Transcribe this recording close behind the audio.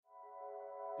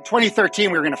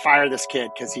2013, we were going to fire this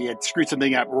kid because he had screwed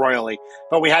something up royally,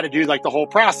 but we had to do like the whole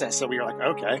process. So we were like,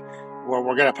 okay, well,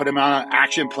 we're going to put him on an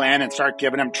action plan and start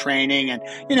giving him training and,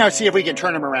 see if we can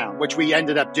turn him around, which we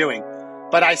ended up doing.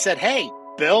 But I said, hey,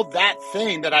 build that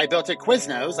thing that I built at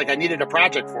Quiznos. Like I needed a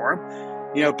project for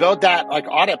him, build that like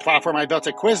audit platform I built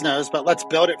at Quiznos, but let's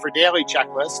build it for daily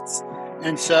checklists.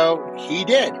 And so he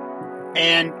did.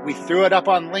 And we threw it up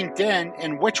on LinkedIn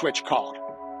and Which called.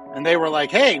 And they were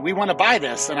like, hey, we want to buy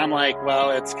this. And I'm like,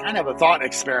 well, it's kind of a thought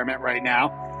experiment right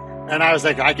now. And I was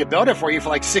like, I could build it for you for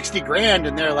like 60 grand.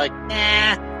 And they're like,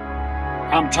 nah.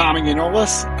 I'm Tommy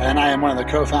Yanolis, and I am one of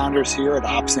the co-founders here at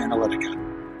Ops Analytica.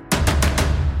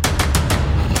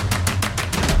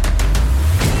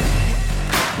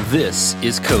 This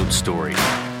is Code Story,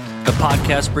 a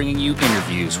podcast bringing you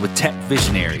interviews with tech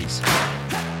visionaries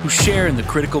who share in the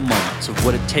critical moments of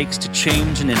what it takes to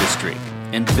change an industry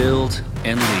and build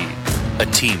and lead a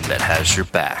team that has your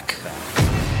back.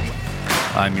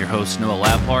 I'm your host, Noah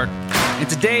Laphart, and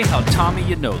today how Tommy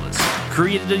Yanolis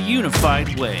created a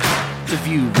unified way to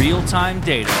view real-time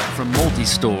data from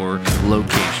multi-store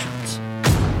locations.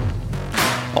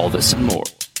 All this and more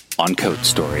on Code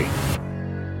Story.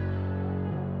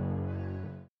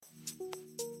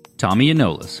 Tommy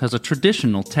Yanolis has a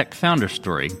traditional tech founder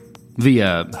story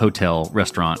via hotel,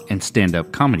 restaurant, and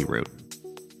stand-up comedy route.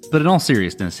 But in all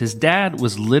seriousness, his dad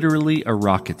was literally a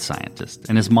rocket scientist,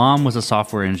 and his mom was a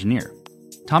software engineer.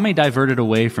 Tommy diverted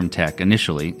away from tech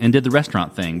initially and did the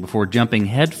restaurant thing before jumping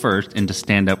headfirst into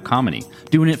stand-up comedy,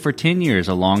 doing it for 10 years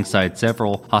alongside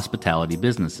several hospitality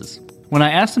businesses. When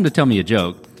I asked him to tell me a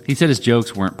joke, he said his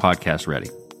jokes weren't podcast ready.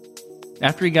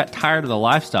 After he got tired of the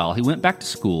lifestyle, he went back to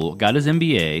school, got his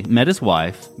MBA, met his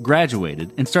wife,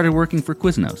 graduated, and started working for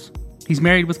Quiznos. He's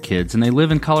married with kids, and they live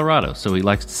in Colorado, so he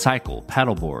likes to cycle,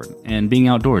 paddleboard, and being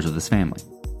outdoors with his family.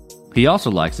 He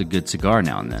also likes a good cigar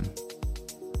now and then.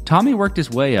 Tommy worked his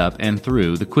way up and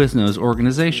through the Quiznos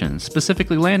organization,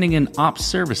 specifically landing in ops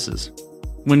services.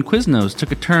 When Quiznos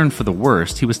took a turn for the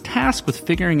worst, he was tasked with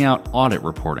figuring out audit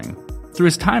reporting. Through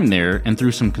his time there and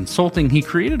through some consulting, he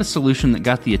created a solution that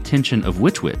got the attention of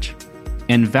Which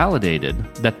and validated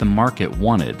that the market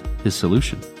wanted his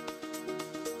solution.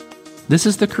 This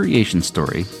is the creation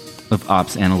story of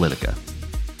Ops Analytica.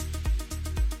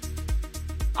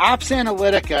 Ops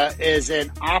Analytica is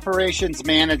an operations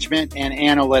management and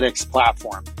analytics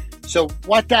platform. So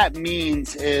what that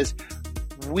means is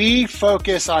we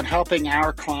focus on helping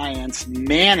our clients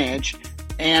manage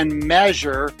and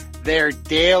measure their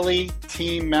daily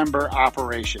team member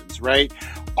operations, right?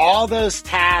 All those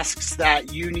tasks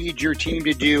that you need your team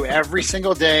to do every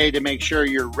single day to make sure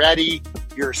you're ready,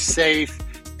 you're safe,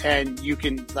 and you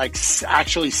can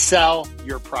actually sell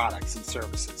your products and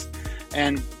services.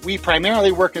 And we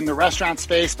primarily work in the restaurant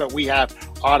space, but we have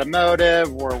automotive,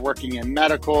 we're working in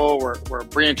medical, we're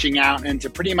branching out into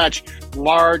pretty much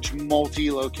large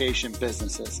multi-location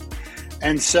businesses.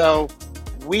 And so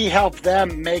we help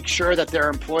them make sure that their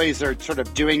employees are sort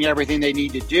of doing everything they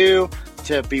need to do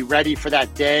to be ready for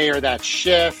that day or that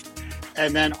shift.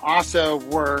 And then also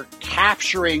we're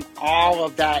capturing all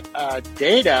of that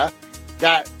data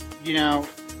that,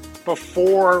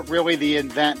 before really the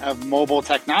invent of mobile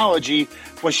technology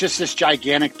was just this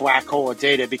gigantic black hole of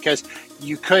data, because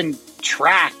you couldn't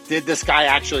track, did this guy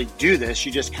actually do this?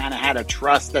 You just kind of had to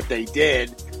trust that they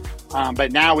did.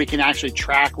 But now we can actually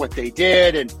track what they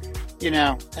did and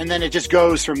then it just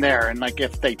goes from there. And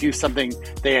if they do something,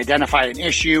 they identify an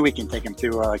issue, we can take them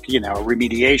through a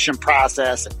remediation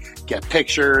process and get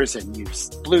pictures and use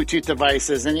Bluetooth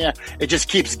devices. And it just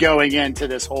keeps going into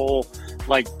this whole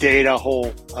data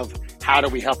hole of how do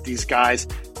we help these guys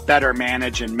better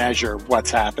manage and measure what's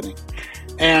happening.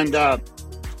 And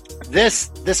this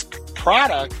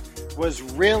product was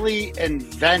really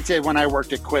invented when I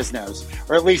worked at Quiznos,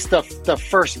 or at least the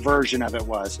first version of it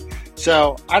was.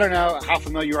 So I don't know how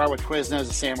familiar you are with Quiznos, a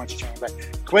sandwich chain, but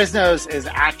Quiznos is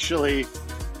actually,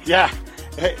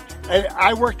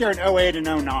 I worked there in 08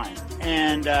 and 09.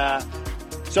 And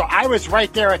so I was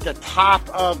right there at the top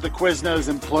of the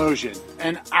Quiznos implosion.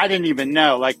 And I didn't even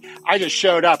know, I just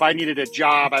showed up. I needed a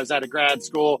job. I was out of grad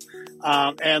school.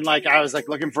 And I was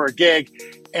looking for a gig,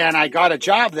 and I got a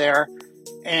job there.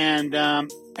 And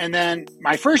then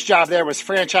my first job there was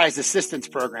franchise assistance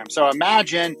program. So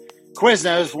imagine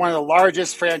Quiznos, one of the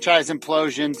largest franchise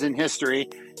implosions in history,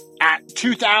 at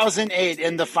 2008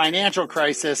 in the financial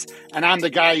crisis. And I'm the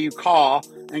guy you call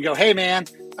and go, hey man,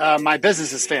 my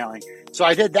business is failing. So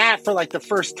I did that for the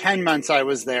first 10 months I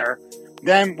was there.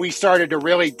 Then we started to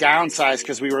really downsize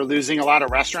because we were losing a lot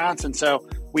of restaurants. And so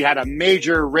we had a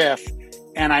major riff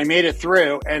and I made it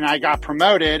through, and I got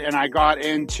promoted, and I got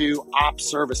into ops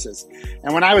services.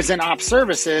 And when I was in ops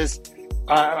services,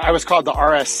 I was called the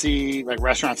RSC, like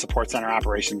Restaurant Support Center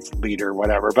Operations Leader,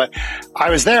 whatever. But I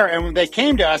was there, and when they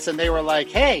came to us and they were like,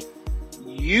 hey,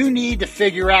 you need to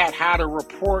figure out how to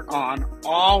report on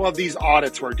all of these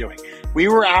audits we're doing. We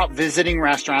were out visiting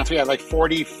restaurants. We had like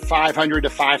 4,500 to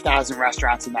 5,000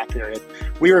 restaurants in that period.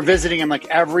 We were visiting them like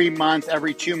every month,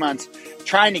 every 2 months,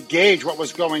 trying to gauge what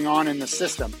was going on in the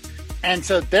system. And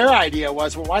so their idea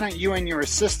was, well, why don't you and your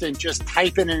assistant just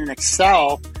type in an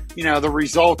Excel, the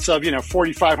results of,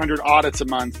 4,500 audits a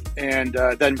month and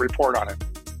then report on it.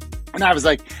 And I was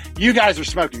like, you guys are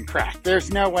smoking crack.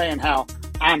 There's no way in hell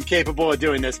I'm capable of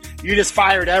doing this. You just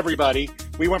fired everybody.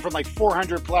 We went from like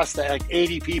 400 plus to like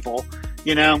 80 people.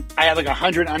 I had like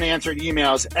 100 unanswered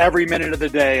emails every minute of the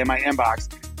day in my inbox.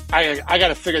 I got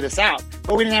to figure this out.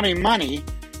 But we didn't have any money.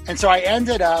 And so I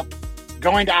ended up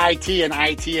going to IT, and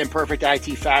IT in perfect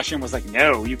IT fashion was like,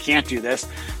 no, you can't do this.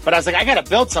 But I was like, I got to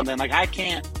build something. Like, I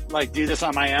can't like do this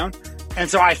on my own. And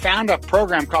so I found a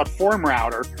program called Form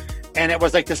Router, and it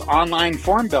was like this online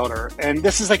form builder. And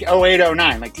this is like 08,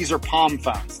 09. Like, these are Palm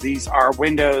phones. These are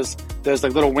Windows, those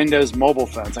like little Windows mobile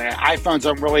phones. Like, iPhones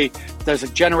don't really, there's a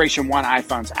generation 1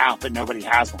 iPhones out, but nobody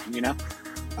has one,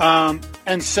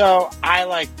 And so I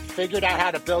like figured out how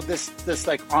to build this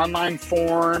like online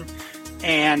form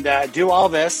and do all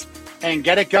this and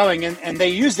get it going. And they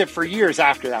used it for years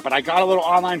after that. But I got a little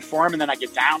online form, and then I could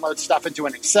download stuff into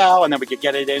an Excel, and then we could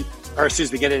get it into a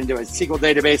SQL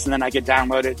database, and then I could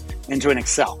download it into an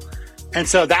Excel. And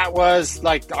so that was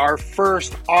like our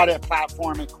first audit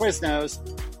platform at Quiznos.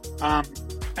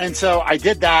 And so I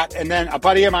did that. And then a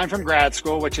buddy of mine from grad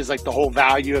school, which is like the whole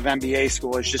value of MBA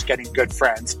school, is just getting good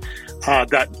friends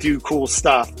that do cool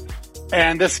stuff.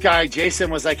 And this guy, Jason,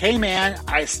 was like, hey, man,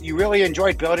 you really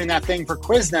enjoyed building that thing for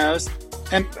Quiznos.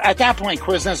 And at that point,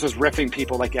 Quiznos was riffing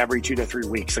people like every 2 to 3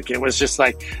 weeks. Like, it was just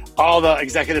like all the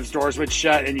executives' doors would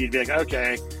shut, and you'd be like,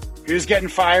 okay, who's getting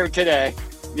fired today?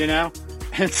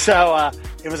 And so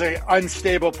it was an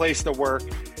unstable place to work.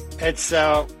 And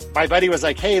so my buddy was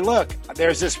like, hey, look,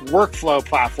 there's this workflow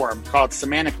platform called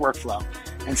Semantic Workflow.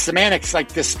 And Semantic's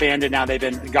like disbanded now. They've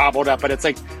been gobbled up, but it's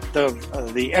like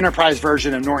the enterprise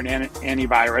version of Norton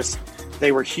Antivirus.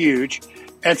 They were huge.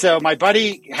 And so my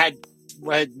buddy had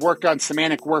worked on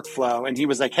Semantic Workflow, and he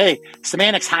was like, hey,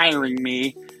 Semantic's hiring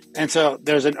me. And so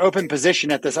there's an open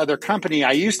position at this other company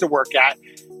I used to work at,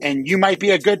 and you might be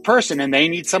a good person, and they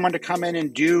need someone to come in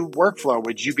and do workflow.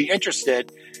 Would you be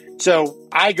interested? So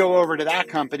I go over to that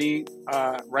company,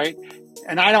 right?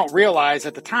 And I don't realize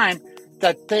at the time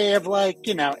that they have like,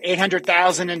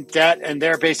 $800,000 in debt, and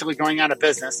they're basically going out of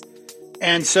business.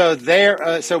 And so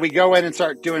so we go in and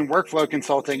start doing workflow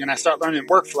consulting, and I start learning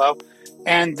workflow.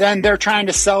 And then they're trying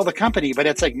to sell the company, but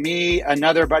it's like me,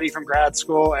 another buddy from grad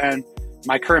school, and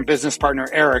my current business partner,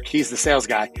 Eric. He's the sales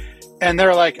guy. And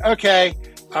they're like, okay,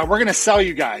 we're going to sell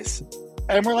you guys.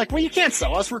 And we're like, well, you can't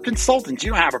sell us. We're consultants.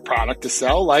 You don't have a product to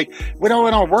sell. Like, we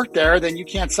don't work there. Then you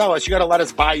can't sell us. You got to let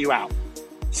us buy you out.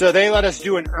 So they let us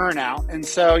do an earn out. And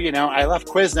so, I left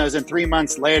Quiznos, and 3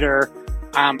 months later,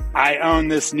 I own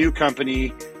this new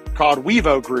company called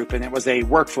Wevo Group, and it was a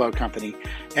workflow company.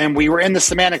 And we were in the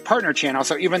Semantic Partner Channel.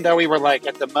 So even though we were like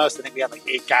at the most, I think we had like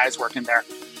 8 guys working there,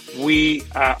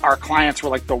 our clients were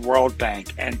like the World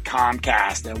Bank and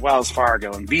Comcast and Wells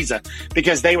Fargo and Visa,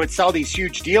 because they would sell these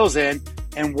huge deals in,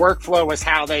 and workflow was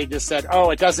how they just said, oh,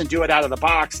 it doesn't do it out of the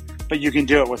box, but you can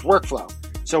do it with workflow.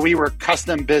 So we were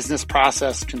custom business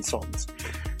process consultants.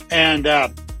 And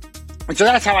so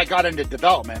that's how I got into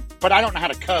development. But I don't know how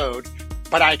to code,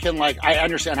 but I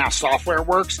understand how software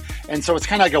works. And so it's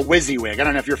kind of like a WYSIWYG. I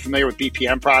don't know if you're familiar with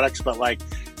BPM products, but like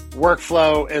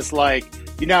workflow is like,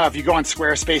 if you go on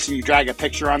Squarespace and you drag a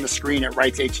picture on the screen, it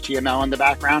writes HTML in the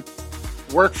background.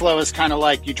 Workflow is kind of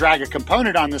like you drag a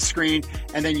component on the screen,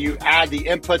 and then you add the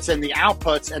inputs and the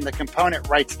outputs, and the component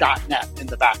writes .NET in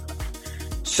the background.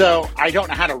 So I don't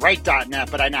know how to write .NET,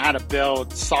 but I know how to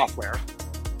build software.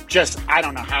 I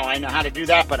don't know how I know how to do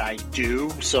that, but I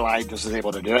do. So I just was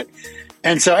able to do it.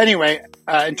 And so anyway,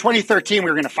 in 2013, we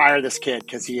were going to fire this kid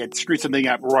because he had screwed something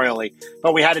up royally,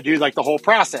 but we had to do like the whole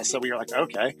process. So we were like,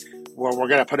 okay, well, we're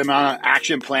going to put him on an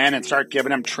action plan and start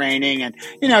giving him training and,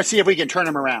 see if we can turn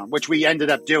him around, which we ended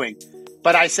up doing.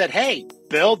 But I said, hey,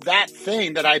 build that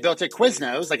thing that I built at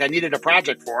Quiznos. Like, I needed a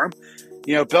project for him.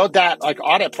 Build that like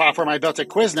audit platform I built at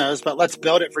Quiznos, but let's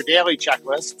build it for daily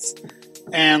checklists,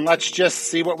 and let's just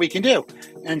see what we can do.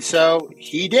 And so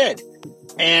he did.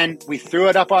 And we threw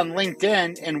it up on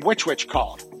LinkedIn, and Which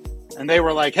called. And they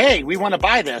were like, hey, we want to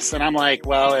buy this. And I'm like,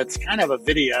 well, it's kind of a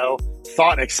video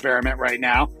thought experiment right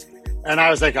now. And I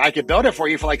was like, I could build it for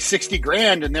you for like 60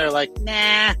 grand. And they're like,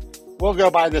 nah, we'll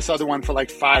go buy this other one for like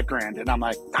 5 grand. And I'm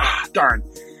like, darn.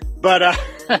 But,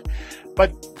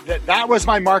 that was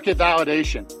my market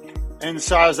validation. And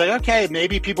so I was like, okay,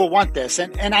 maybe people want this.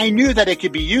 And I knew that it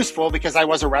could be useful because I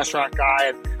was a restaurant guy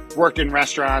and worked in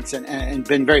restaurants and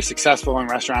been very successful in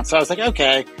restaurants. So I was like,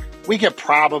 okay, we could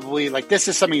probably, like, this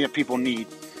is something that people need.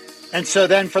 And so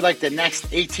then for like the next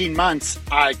 18 months,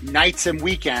 nights and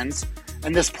weekends,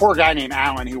 and this poor guy named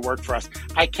Alan who worked for us,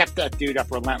 I kept that dude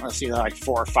up relentlessly like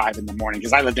 4 or 5 in the morning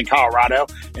because I lived in Colorado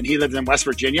and he lived in West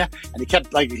Virginia, and he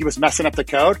kept like, he was messing up the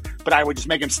code, but I would just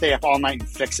make him stay up all night and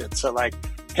fix it. So like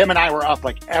him and I were up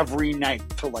like every night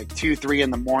till like 2, 3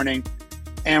 in the morning.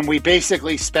 And we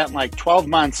basically spent like 12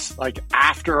 months like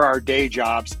after our day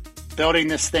jobs building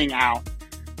this thing out.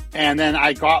 And then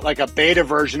I got like a beta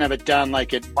version of it done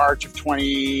like in March of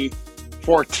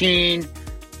 2014.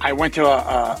 I went to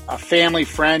a family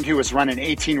friend who was running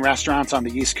 18 restaurants on the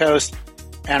East Coast.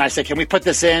 And I said, can we put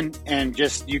this in? And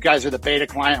just, you guys are the beta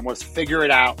client, let's figure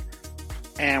it out.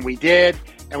 And we did.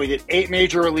 And we did 8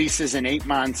 major releases in 8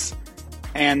 months.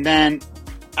 And then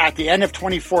at the end of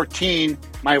 2014,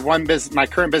 my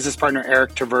current business partner,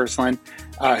 Eric Tversland,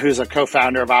 who's a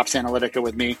co-founder of Ops Analytica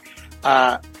with me,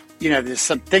 there's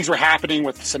some things were happening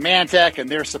with Symantec and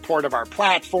their support of our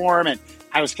platform. And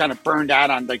I was kind of burned out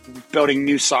on like building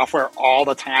new software all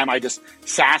the time.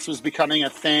 SaaS was becoming a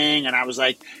thing. And I was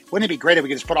like, wouldn't it be great if we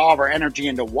could just put all of our energy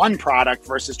into one product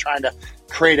versus trying to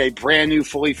create a brand new,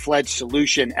 fully fledged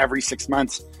solution every 6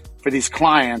 months for these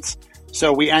clients?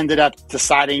 So we ended up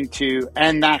deciding to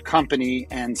end that company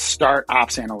and start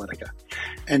Ops Analytica.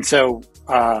 And so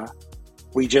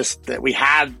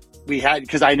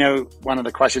because I know one of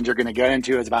the questions you're going to get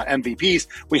into is about MVPs.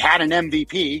 We had an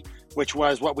MVP, which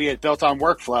was what we had built on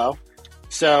Workflow.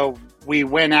 So we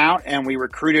went out and we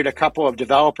recruited a couple of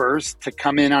developers to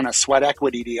come in on a sweat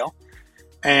equity deal.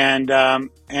 And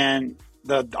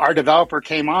our developer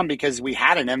came on because we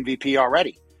had an MVP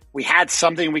already. We had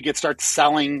something we could start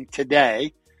selling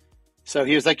today. So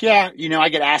he was like, yeah, I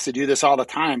get asked to do this all the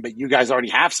time, but you guys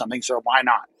already have something, so why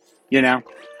not?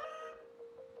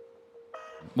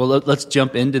 Well, let's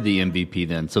jump into the MVP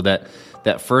then. So that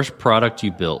first product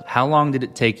you built, how long did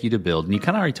it take you to build? And you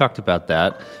kind of already talked about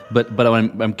that, but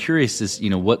I'm curious is,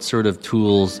 what sort of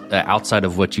tools outside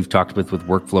of what you've talked with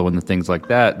Workflow and the things like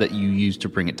that you use to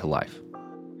bring it to life?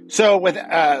 So with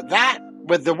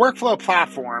the Workflow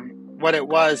platform, what it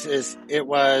was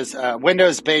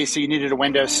Windows based. So you needed a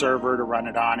Windows server to run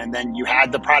it on, and then you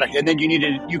had the product, and then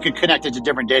you could connect it to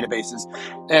different databases.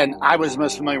 And I was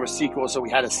most familiar with SQL, so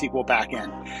we had a SQL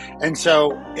backend. And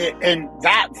so in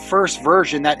that first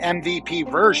version, that MVP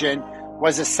version,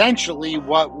 was essentially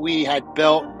what we had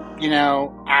built,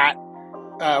 at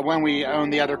when we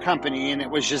owned the other company, and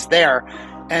it was just there.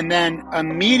 And then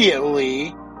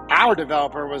immediately, our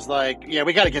developer was like, yeah,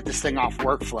 we got to get this thing off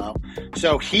Workflow.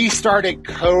 So he started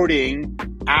coding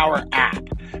our app.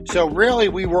 So really,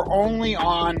 we were only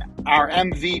on our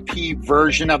MVP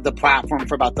version of the platform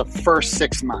for about the first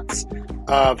 6 months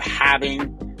of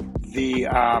having the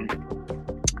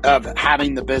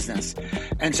business.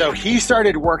 And so he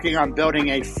started working on building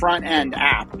a front end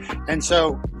app. And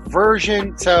so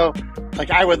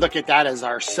I would look at that as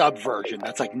our subversion.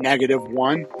 That's like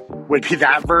 -1 would be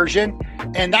that version.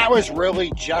 And that was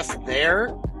really just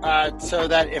there so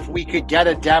that if we could get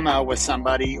a demo with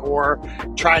somebody or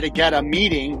try to get a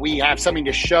meeting, we have something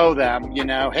to show them,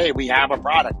 hey, we have a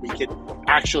product. We could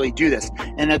actually do this.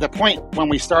 And at the point when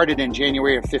we started in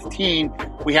January of 15,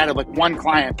 we had like one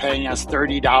client paying us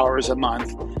 $30 a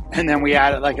month. And then we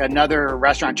had like another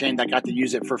restaurant chain that got to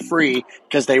use it for free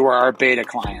because they were our beta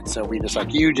clients. So we just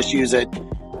like, you just use it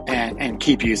and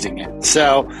keep using it.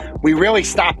 So we really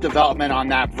stopped development on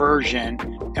that version,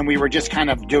 and we were just kind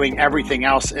of doing everything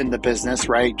else in the business,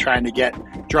 right? Trying to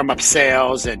drum up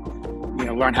sales and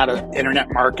learn how to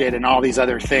internet market and all these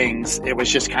other things. It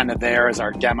was just kind of there as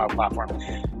our demo platform.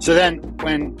 So then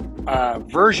when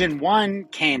version 1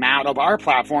 came out of our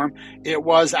platform, it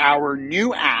was our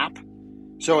new app.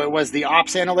 So it was the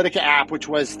Ops Analytica app, which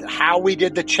was how we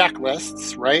did the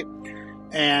checklists, right?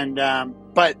 And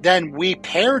but then we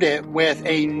paired it with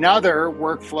another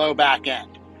Workflow backend.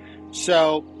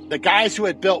 So the guys who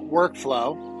had built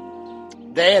Workflow,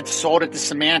 they had sold it to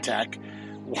Symantec.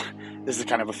 This is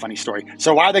kind of a funny story.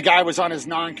 So while the guy was on his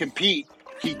non-compete,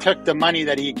 he took the money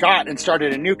that he got and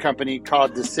started a new company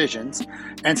called Decisions.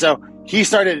 And so he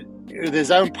started with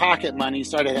his own pocket money,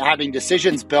 started having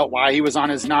Decisions built while he was on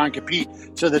his non-compete,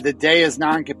 so that the day his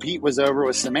non-compete was over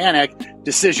with Symantec,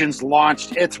 Decisions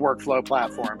launched its Workflow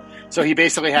platform. So he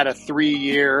basically had a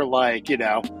 3-year,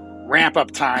 ramp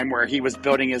up time where he was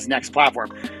building his next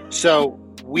platform. So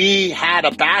we had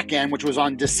a back end, which was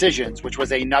on Decisions, which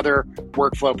was another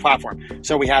workflow platform.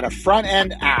 So we had a front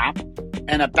end app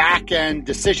and a back end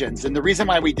Decisions. And the reason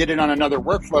why we did it on another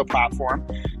workflow platform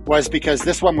was because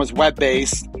this one was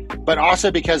web-based, but also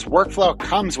because workflow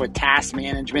comes with task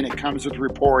management, it comes with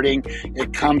reporting,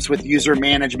 it comes with user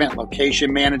management,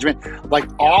 location management, like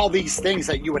all these things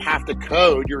that you would have to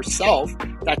code yourself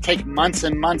that take months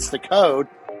and months to code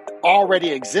already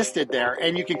existed there,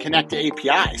 and you can connect to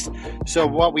APIs. So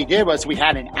what we did was we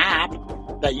had an app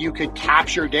that you could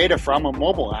capture data from, a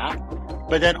mobile app,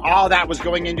 but then all that was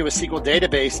going into a SQL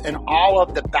database, and all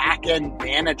of the back-end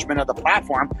management of the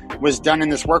platform was done in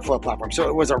this workflow platform. So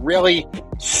it was a really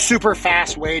super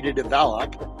fast way to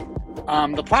develop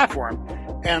the platform.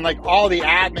 And like all the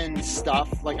admin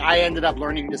stuff, like I ended up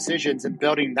learning Decisions and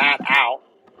building that out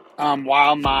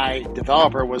while my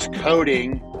developer was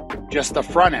coding just the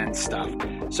front end stuff.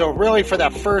 So really for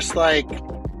that first, I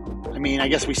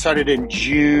guess we started in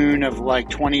June of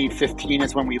 2015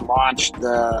 is when we launched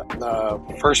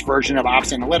the first version of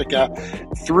Ops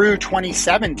Analytica. Through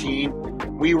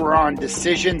 2017, we were on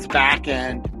Decisions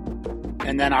backend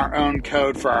and then our own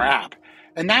code for our app.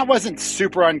 And that wasn't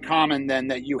super uncommon then,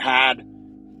 that you had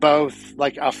both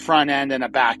like a front end and a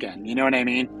back end. You know what I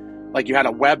mean? Like you had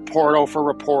a web portal for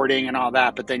reporting and all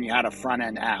that, but then you had a front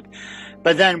end app.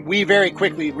 But then we very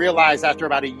quickly realized after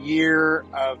about a year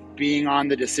of being on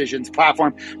the Decisions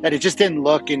platform that it just didn't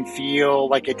look and feel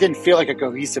like a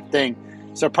cohesive thing.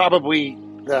 So probably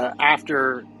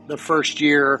after the first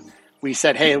year, we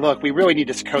said, hey, look, we really need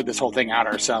to code this whole thing out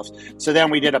ourselves. So then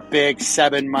we did a big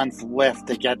 7-month lift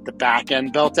to get the back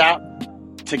end built out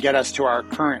to get us to our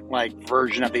current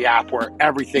version of the app where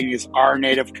everything is our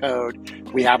native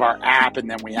code. We have our app and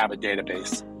then we have a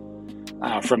database.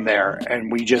 From there,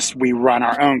 and we run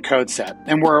our own code set,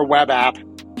 and we're a web app,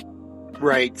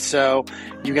 right? So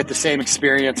you get the same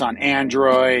experience on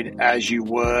Android as you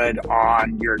would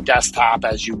on your desktop,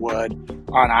 as you would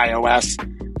on iOS,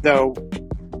 though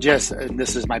and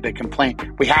this is my big complaint,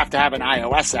 we have to have an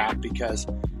iOS app because,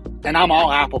 and I'm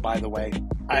all Apple, by the way,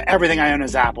 everything I own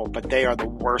is Apple, but they are the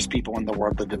worst people in the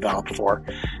world to develop for,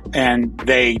 and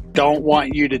they don't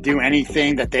want you to do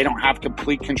anything that they don't have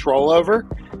complete control over.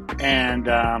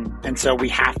 And so we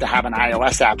have to have an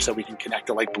iOS app so we can connect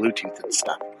to Bluetooth and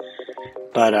stuff.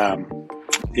 But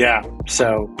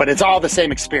but it's all the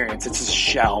same experience. It's a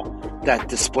shell that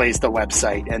displays the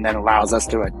website and then allows us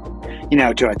to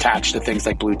attach to things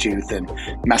like Bluetooth and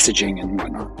messaging and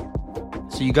whatnot.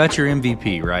 So you got your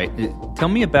MVP, right? Tell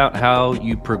me about how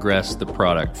you progressed the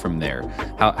product from there,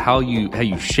 how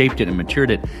you shaped it and matured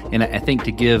it. And I think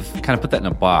to put that in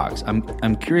a box,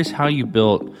 I'm curious how you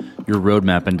built your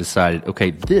roadmap and decided,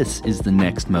 okay, this is the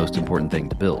next most important thing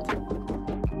to build.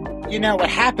 What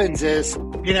happens is,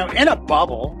 in a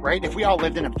bubble, right? If we all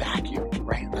lived in a vacuum,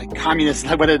 right? Like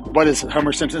communism, what does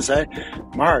Homer Simpson say?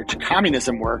 Marge,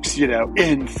 communism works,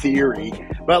 in theory.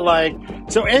 But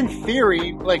so in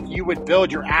theory, you would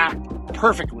build your app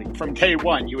perfectly from day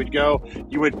one. You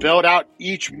would build out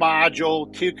each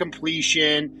module to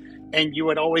completion, and you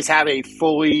would always have a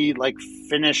fully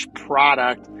finished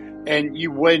product, and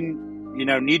you wouldn't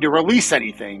need to release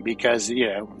anything because,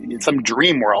 in some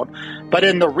dream world. But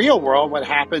in the real world, what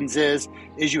happens is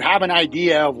you have an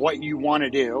idea of what you want to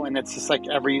do. And it's just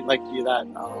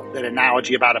that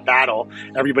analogy about a battle.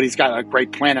 Everybody's got a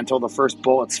great plan until the first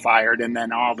bullet's fired. And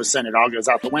then all of a sudden it all goes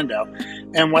out the window.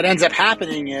 And what ends up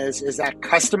happening is that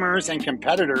customers and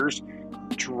competitors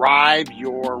drive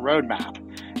your roadmap.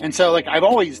 And so I've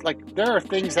always, there are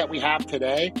things that we have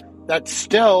today that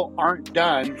still aren't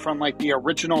done from the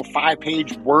original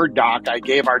 5-page Word doc I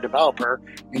gave our developer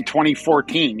in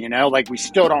 2014, we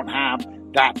still don't have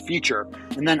that feature.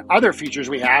 And then other features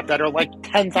we have that are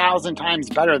 10,000 times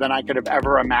better than I could have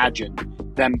ever imagined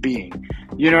them being.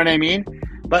 You know what I mean?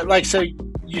 But so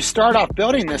you start off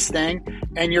building this thing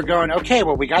and you're going, okay,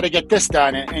 well, we got to get this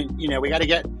done. And we got to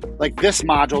get this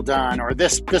module done or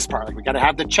this part, we got to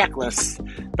have the checklists,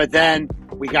 but then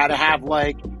we got to have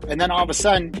and then all of a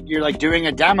sudden you're doing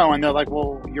a demo and they're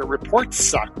well, your reports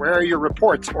suck. Where are your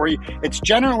reports? Or it's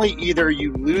generally either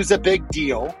you lose a big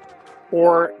deal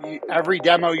or every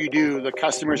demo you do, the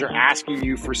customers are asking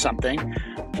you for something,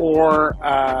 or,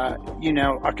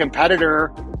 a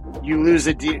competitor, you lose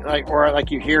a deal,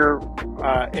 you hear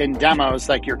in demos,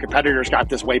 your competitor's got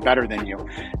this way better than you.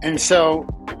 And so,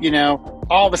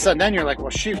 all of a sudden then you're well,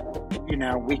 shoot,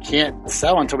 we can't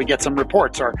sell until we get some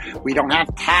reports, or we don't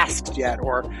have tasks yet,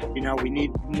 or, we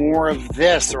need more of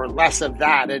this or less of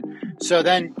that. And so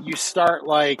then you start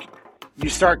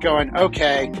going,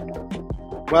 okay,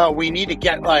 well, we need to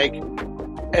get like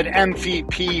an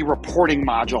MVP reporting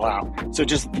module out. So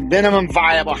just minimum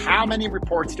viable, how many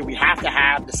reports do we have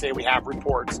to say we have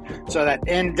reports, so that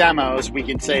in demos we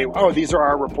can say, oh, these are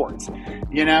our reports,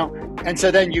 you know? And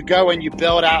so then you go and you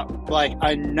build out like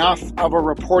enough of a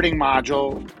reporting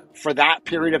module for that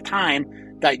period of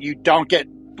time that you don't get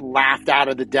laughed out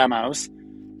of the demos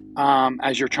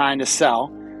as you're trying to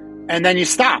sell. And then you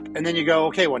stop and then you go,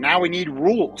 okay, well, now we need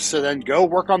rules. So then go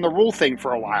work on the rule thing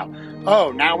for a while.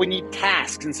 Oh, now we need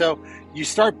tasks. And so you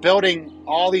start building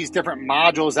all these different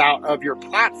modules out of your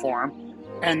platform,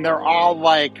 and they're all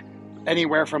like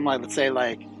anywhere from like, let's say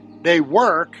like they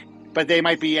work, but they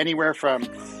might be anywhere from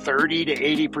 30 to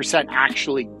 80%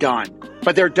 actually done,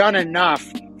 but they're done enough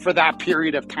for that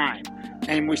period of time.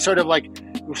 And we sort of like,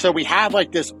 so we have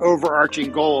like this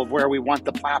overarching goal of where we want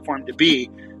the platform to be,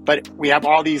 but we have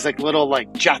all these like little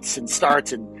like juts and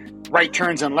starts and right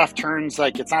turns and left turns.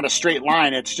 Like it's not a straight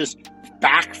line. It's just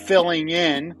backfilling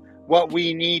in what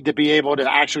we need to be able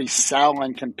to actually sell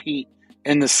and compete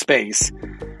in the space.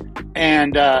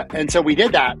 And so we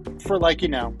did that for like, you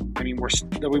know, I mean,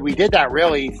 we did that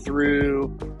really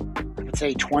through, let's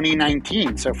say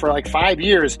 2019. So for like 5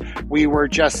 years, we were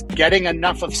just getting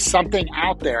enough of something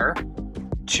out there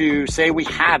to say we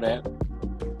have it.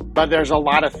 But there's a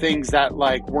lot of things that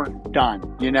like weren't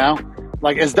done, you know,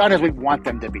 like as done as we want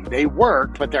them to be. They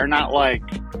work, but they're not like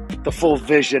the full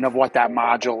vision of what that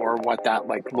module or what that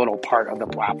like little part of the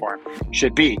platform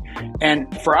should be.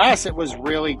 And for us, it was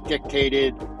really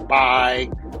dictated by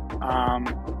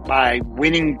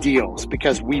winning deals,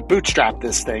 because we bootstrapped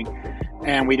this thing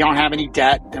and we don't have any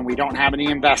debt and we don't have any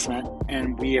investment.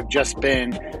 And we have just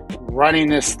been running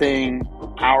this thing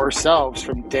ourselves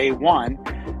from day one.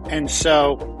 And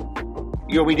so,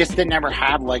 you know, we just didn't ever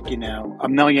have like, you know,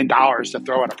 $1 million to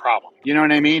throw at a problem. You know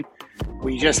what I mean?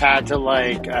 We just had to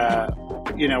like,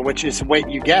 you know, which is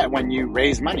what you get when you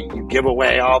raise money. You give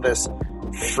away all this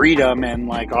freedom and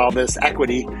like all this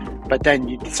equity, but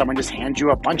then someone just hands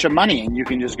you a bunch of money and you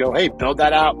can just go, hey, build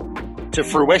that out to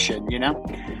fruition, you know?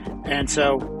 And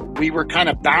so we were kind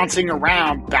of bouncing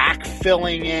around,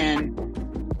 backfilling in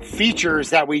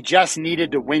features that we just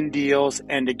needed to win deals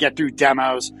and to get through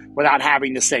demos without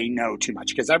having to say no too much.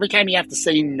 Because every time you have to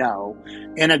say no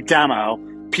in a demo,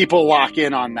 people lock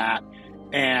in on that.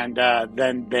 And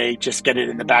then they just get it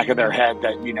in the back of their head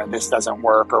that, you know, this doesn't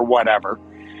work or whatever.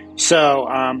 So,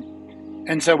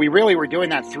 and so we really were doing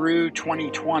that through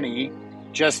 2020,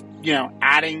 just, you know,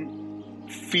 adding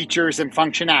features and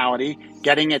functionality,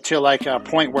 getting it to like a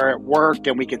point where it worked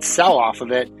and we could sell off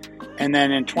of it. And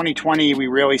then in 2020, we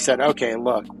really said, okay,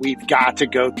 look, we've got to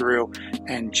go through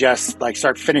and just like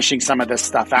start finishing some of this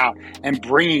stuff out and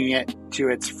bringing it to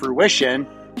its fruition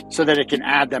so that it can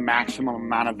add the maximum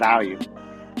amount of value.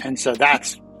 And so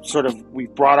that's sort of, we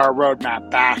brought our roadmap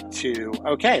back to,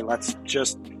 okay, let's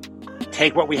just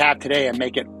take what we have today and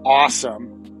make it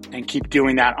awesome and keep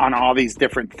doing that on all these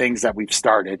different things that we've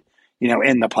started, you know,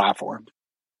 in the platform.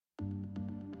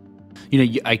 You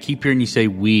know, I keep hearing you say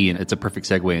we, and it's a perfect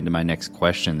segue into my next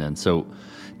question then. So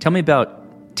tell me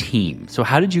about team. So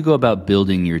how did you go about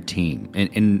building your team?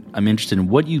 And I'm interested in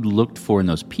what you looked for in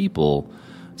those people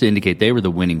to indicate they were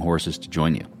the winning horses to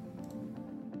join you.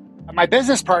 My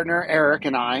business partner, Eric,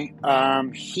 and I,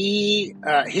 he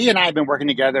and I have been working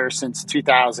together since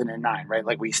 2009, right?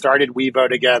 Like we started Wevo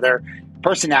together.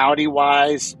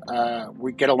 Personality-wise,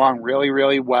 we get along really,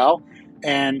 really well.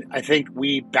 And I think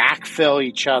we backfill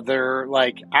each other.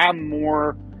 Like I'm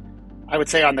more, I would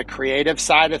say, on the creative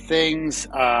side of things.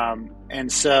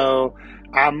 And so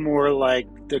I'm more like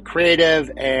the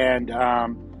creative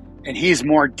and he's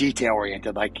more detail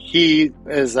oriented. Like he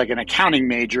is like an accounting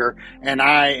major and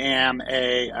I am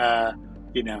a,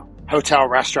 you know, hotel,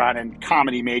 restaurant and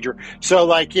comedy major. So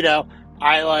like, you know,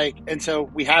 and so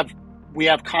we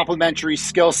have complementary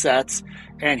skill sets,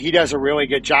 and he does a really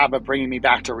good job of bringing me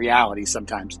back to reality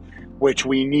sometimes, which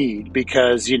we need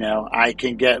because, you know, I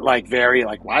can get like very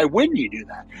like, why wouldn't you do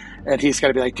that? And he's got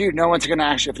to be like, dude, no one's going to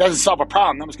actually, if it doesn't solve a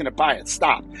problem, no one's going to buy it.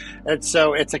 Stop. And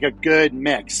so it's like a good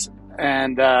mix.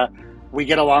 And we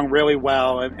get along really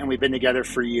well, and we've been together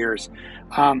for years.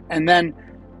 And then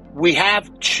we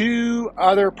have 2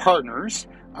 other partners,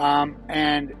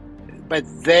 but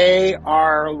they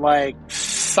are like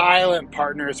silent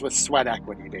partners with sweat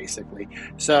equity, basically.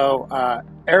 So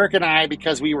Eric and I,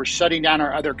 because we were shutting down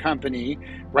our other company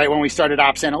right when we started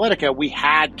Ops Analytica, we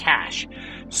had cash.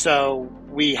 So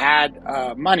we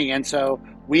had money. And so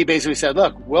we basically said,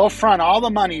 look, we'll front all the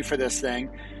money for this thing.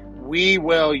 We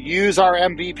will use our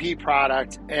MVP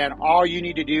product, and all you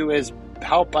need to do is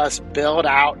help us build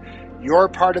out your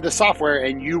part of the software,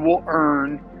 and you will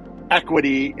earn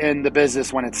equity in the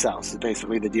business when it sells. It's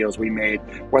basically the deals we made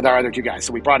with our other two guys.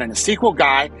 So we brought in a SQL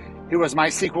guy who was my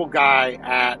SQL guy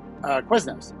at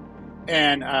Quiznos,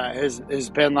 and has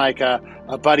been like a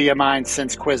buddy of mine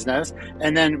since Quiznos.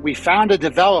 And then we found a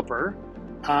developer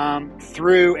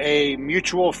through a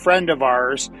mutual friend of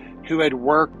ours who had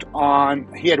worked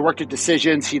at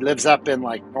Decisions. He lives up in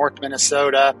like North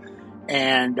Minnesota,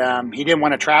 and he didn't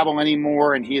want to travel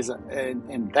anymore. And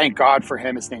and thank God for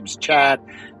him. His name's Chad,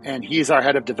 and he's our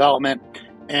head of development.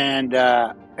 And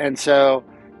so,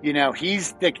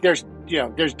 there's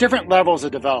different levels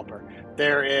of developer.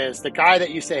 There is the guy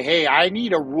that you say, hey, I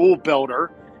need a rule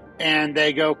builder. And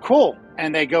they go, cool.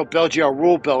 And they go build you a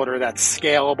rule builder that's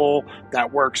scalable,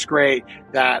 that works great,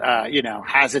 that,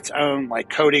 has its own like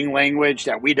coding language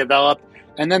that we developed.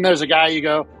 And then there's a guy you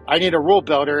go, I need a rule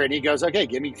builder. And he goes, okay,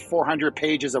 give me 400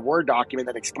 pages of Word document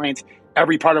that explains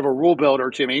every part of a rule builder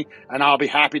to me, and I'll be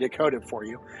happy to code it for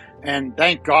you. And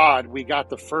thank God we got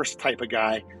the first type of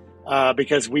guy,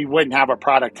 because we wouldn't have a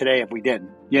product today if we didn't,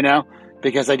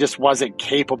 because I just wasn't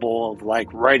capable of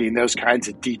like writing those kinds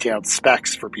of detailed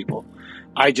specs for people.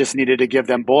 I just needed to give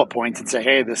them bullet points and say,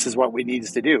 hey, this is what we need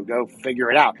to do. Go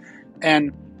figure it out.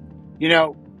 And,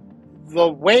 the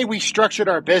way we structured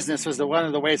our business was one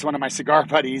of the ways one of my cigar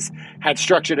buddies had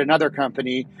structured another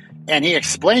company. And he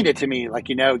explained it to me, like,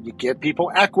 you give people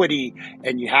equity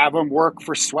and you have them work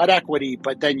for sweat equity,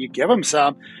 but then you give them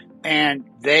some and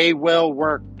they will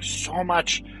work so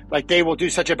much, like they will do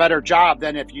such a better job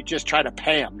than if you just try to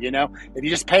pay them, If you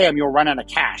just pay them, you'll run out of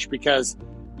cash because,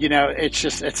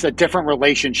 it's a different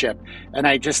relationship. And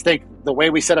I just think the way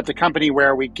we set up the company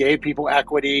where we gave people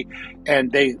equity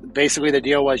and basically the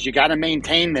deal was you got to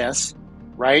maintain this,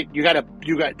 right? You got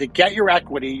to get your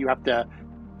equity. You have to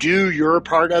do your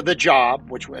part of the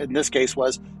job, which in this case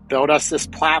was build us this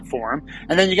platform.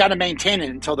 And then you got to maintain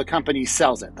it until the company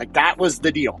sells it. Like that was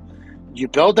the deal. You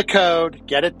build the code,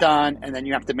 get it done, and then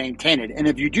you have to maintain it. And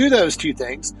if you do those two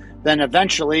things, then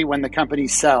eventually when the company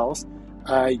sells,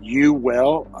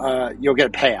 you'll get a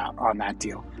payout on that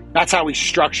deal. That's how we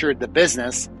structured the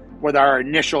business with our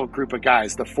initial group of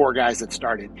guys, the 4 guys that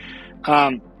started.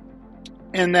 But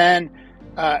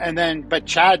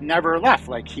Chad never left.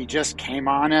 Like he just came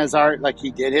on as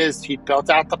he built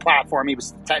out the platform. He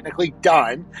was technically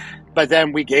done, but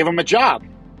then we gave him a job,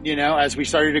 as we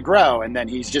started to grow. And then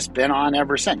he's just been on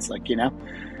ever since,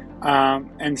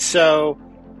 and so,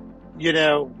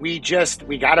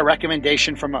 we got a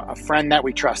recommendation from a friend that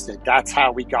we trusted. That's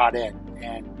how we got in.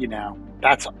 And,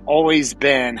 that's always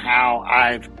been how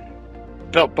I've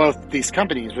built both these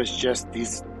companies, was just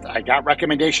I got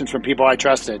recommendations from people I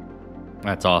trusted.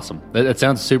 That's awesome. That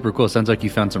sounds super cool. It sounds like you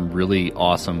found some really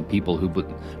awesome people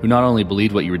who not only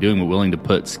believed what you were doing, but willing to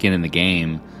put skin in the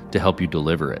game to help you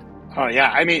deliver it. Oh,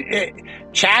 yeah. I mean,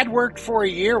 Chad worked for a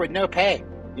year with no pay,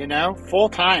 full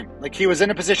time. Like he was in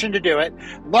a position to do it.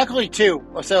 Luckily, too,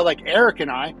 so like Eric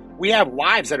and I, we have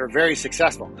wives that are very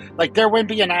successful. Like there wouldn't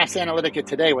be an Ask Analytica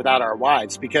today without our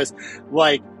wives, because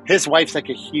like his wife's like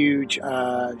a huge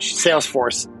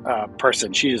Salesforce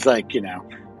person. She's like,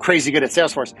 crazy good at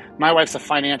Salesforce. My wife's a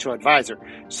financial advisor.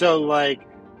 So like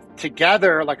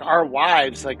together, like our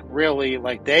wives, like really,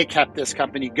 like they kept this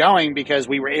company going because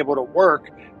we were able to work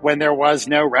when there was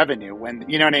no revenue, when,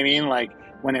 you know what I mean? Like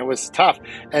when it was tough.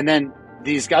 And then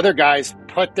these other guys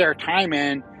put their time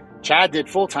in. Chad did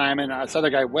full time, and this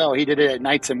other guy, Will, he did it at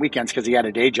nights and weekends because he had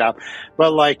a day job.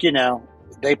 But like,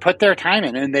 they put their time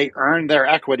in and they earned their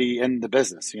equity in the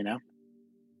business,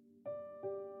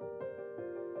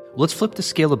 Let's flip to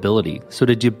scalability. So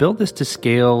did you build this to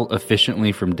scale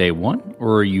efficiently from day one,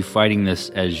 or are you fighting this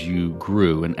as you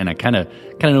grew? And I kind of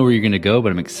know where you're going to go,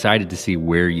 but I'm excited to see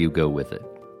where you go with it.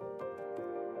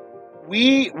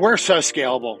 We were so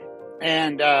scalable.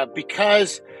 And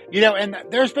because, and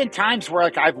there's been times where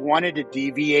like I've wanted to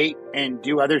deviate and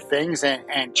do other things,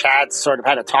 and Chad sort of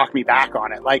had to talk me back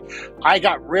on it. Like I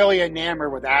got really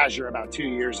enamored with Azure about 2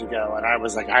 years ago, and I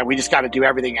was like, we just got to do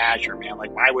everything Azure, man.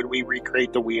 Like why would we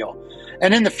recreate the wheel?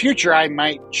 And in the future, I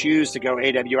might choose to go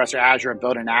AWS or Azure and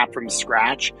build an app from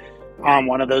scratch on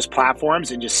one of those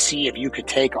platforms and just see if you could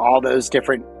take all those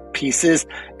different pieces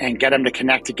and get them to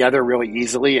connect together really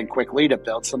easily and quickly to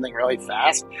build something really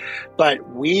fast. But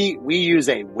we use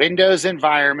a Windows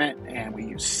environment and we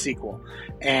use SQL,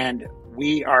 and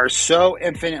we are so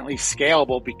infinitely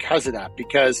scalable because of that.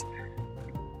 Because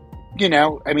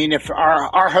if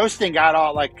our hosting got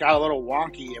a little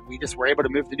wonky, and we just were able to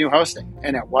move to new hosting,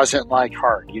 and it wasn't like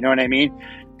hard, you know what I mean?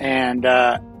 And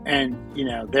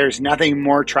there's nothing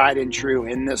more tried and true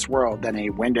in this world than a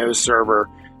Windows server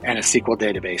and a SQL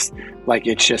database. Like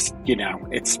it's just,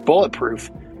 it's bulletproof.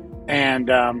 And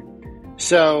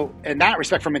So in that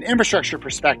respect, from an infrastructure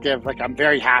perspective, like I'm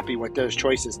very happy with those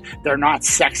choices. They're not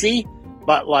sexy,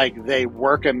 but like they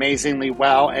work amazingly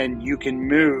well, and you can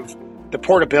move. The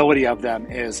portability of them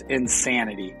is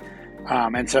insanity.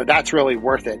 And so that's really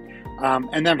worth it.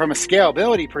 And then from a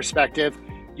scalability perspective,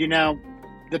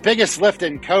 the biggest lift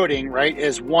in coding, right,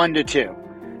 is 1 to 2.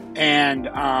 And,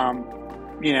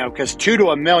 because 2 to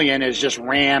 1 million is just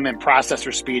RAM and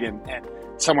processor speed and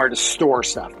somewhere to store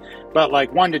stuff. But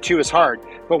like 1 to 2 is hard.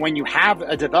 But when you have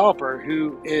a developer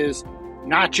who is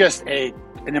not just an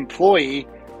employee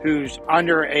who's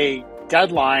under a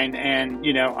deadline and,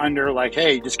 under like,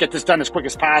 hey, just get this done as quick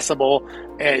as possible,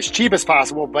 as cheap as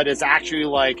possible, but is actually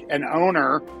like an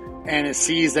owner and it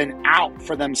sees an out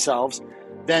for themselves,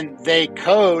 then they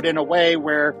code in a way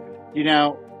where,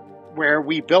 where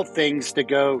we built things to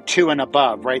go 2 and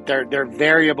above, right? They're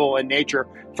variable in nature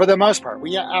for the most part.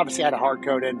 We obviously had to hard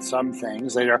code in some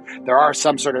things. There are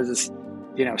some sort of this,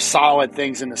 solid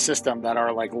things in the system that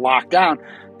are like locked down.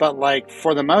 But like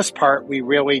for the most part, we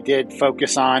really did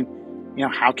focus on,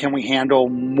 how can we handle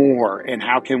more and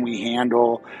how can we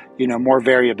handle, more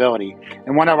variability.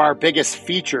 And one of our biggest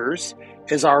features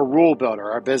is our rule builder,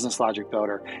 our business logic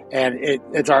builder. And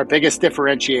it's our biggest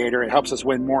differentiator. It helps us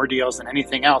win more deals than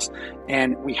anything else.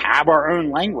 And we have our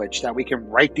own language that we can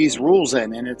write these rules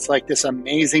in. And it's like this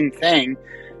amazing thing.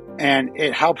 And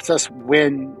it helps us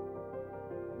win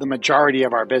the majority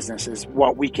of our business is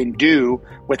what we can do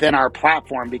within our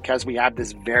platform because we have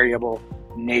this variable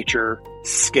nature,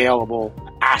 scalable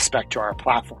aspect to our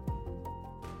platform.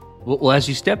 Well, as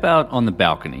you step out on the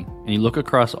balcony and you look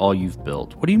across all you've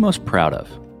built, what are you most proud of?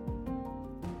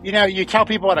 You tell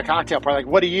people at a cocktail party,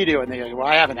 like, what do you do? And they go, well,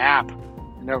 I have an app.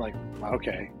 And they're like,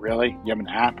 okay, really? You have an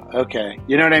app? Okay.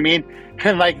 You know what I mean?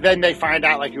 And like, then they find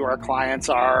out like who our clients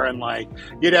are and like,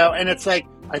 and it's like,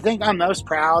 I think I'm most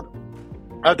proud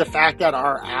of the fact that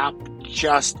our app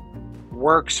just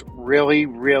works really,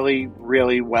 really,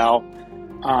 really well.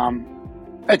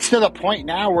 It's to the point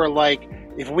now where like,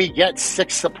 if we get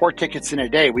 6 support tickets in a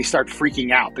day, we start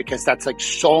freaking out because that's like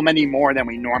so many more than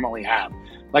we normally have.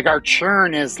 Like our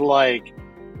churn is our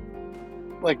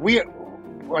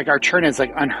churn is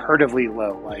like unheardedly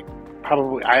low. Like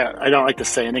probably, I don't like to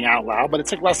say anything out loud, but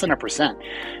it's like less than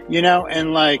 1%,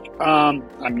 and like,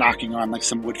 I'm knocking on like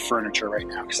some wood furniture right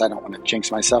now because I don't want to jinx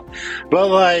myself, but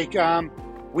like,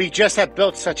 we just have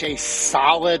built such a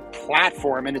solid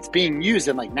platform and it's being used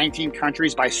in like 19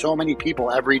 countries by so many people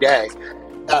every day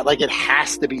that like it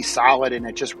has to be solid and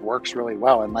it just works really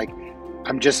well. And like,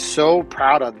 I'm just so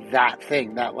proud of that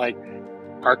thing that like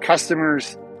our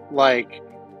customers, like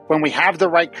when we have the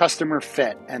right customer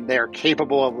fit and they're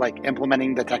capable of like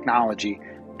implementing the technology,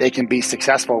 they can be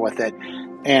successful with it.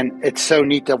 And it's so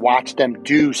neat to watch them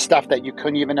do stuff that you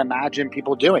couldn't even imagine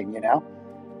people doing,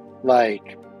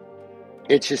 like,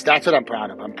 it's just, that's what I'm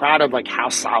proud of. I'm proud of like how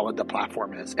solid the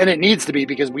platform is. And it needs to be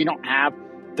because we don't have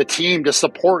the team to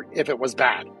support if it was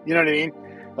bad. You know what I mean?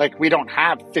 Like we don't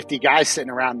have 50 guys sitting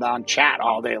around on chat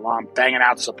all day long, banging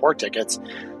out support tickets.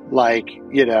 Like,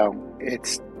 we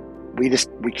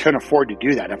couldn't afford to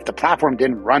do that. If the platform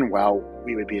didn't run well,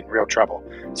 we would be in real trouble.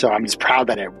 So I'm just proud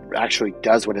that it actually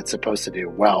does what it's supposed to do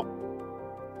well.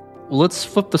 Well, let's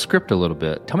flip the script a little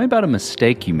bit. Tell me about a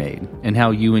mistake you made and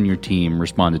how you and your team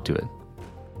responded to it.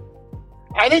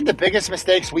 I think the biggest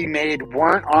mistakes we made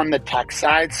weren't on the tech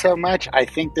side so much. I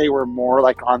think they were more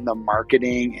like on the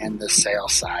marketing and the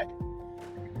sales side.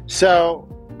 So,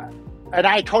 and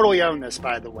I totally own this,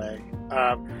 by the way.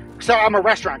 So I'm a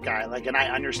restaurant guy, like, and I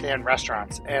understand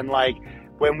restaurants. And like,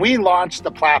 when we launched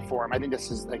the platform, I think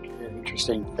this is like an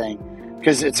interesting thing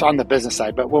because it's on the business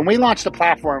side. But when we launched the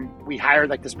platform, we hired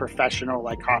like this professional,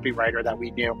 like copywriter that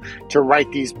we knew to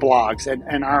write these blogs.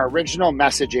 And our original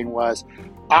messaging was,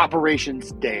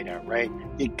 operations data, right?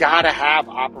 You got to have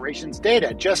operations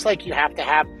data, just like you have to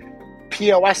have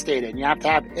POS data and you have to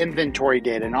have inventory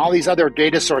data and all these other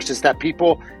data sources that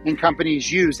people and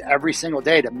companies use every single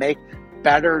day to make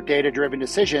better data-driven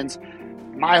decisions.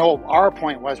 Our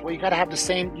point was, well, you got to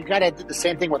do the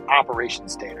same thing with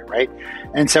operations data, right?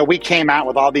 And so we came out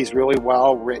with all these really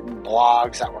well-written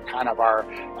blogs that were kind of our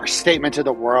statement to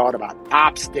the world about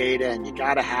ops data, and you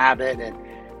got to have it, and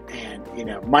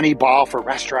Moneyball for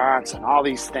restaurants and all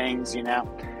these things, and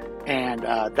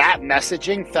that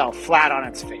messaging fell flat on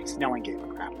its face. No one gave a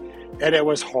crap. And it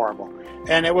was horrible.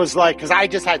 And it was like, because I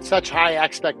just had such high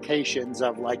expectations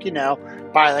of like,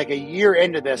 by like a year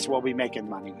into this, we'll be making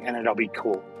money and it'll be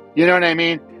cool. You know what I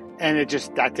mean? And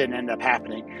that didn't end up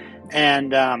happening.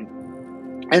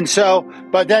 And so,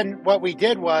 but then what we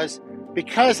did was,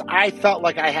 because I felt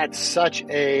like I had such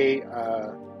a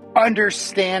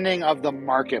understanding of the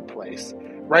marketplace,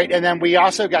 right? And then we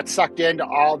also got sucked into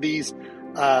all these,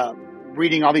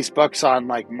 reading all these books on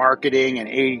like marketing and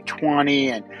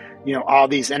 80/20 and, all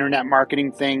these internet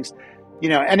marketing things.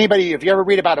 Anybody, if you ever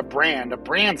read about a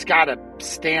brand's got to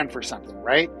stand for something,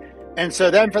 right? And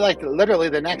so then for like literally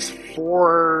the next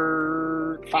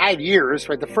 5 years,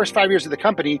 right? The first 5 years of the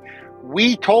company,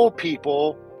 we told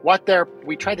people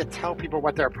we tried to tell people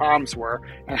what their problems were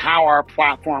and how our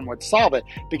platform would solve it,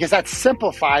 because that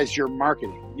simplifies your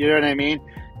marketing. You know what I mean?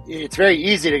 It's very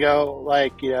easy to go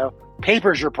like,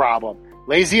 paper's your problem.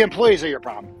 Lazy employees are your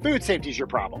problem. Food safety is your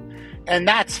problem. And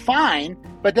that's fine.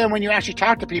 But then when you actually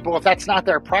talk to people, if that's not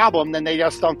their problem, then they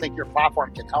just don't think your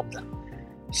platform can help them.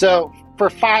 So for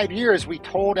 5 years, we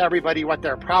told everybody what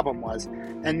their problem was.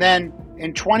 And then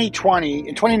in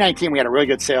 2019, we had a really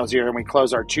good sales year and we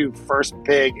closed our 2 first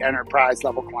big enterprise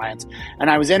level clients. And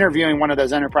I was interviewing one of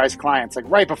those enterprise clients like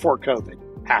right before COVID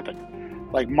happened,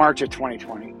 like March of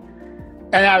 2020.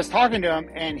 And I was talking to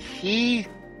him and he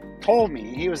told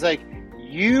me, he was like,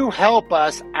 you help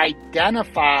us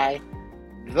identify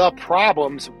the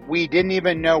problems we didn't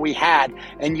even know we had,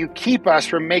 and you keep us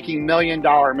from making $1 million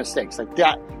mistakes. Like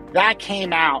that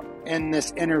came out in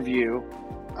this interview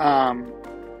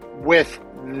with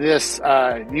this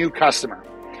new customer.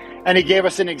 And he gave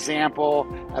us an example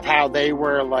of how they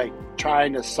were like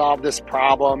trying to solve this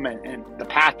problem and the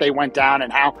path they went down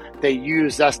and how they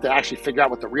used us to actually figure out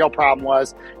what the real problem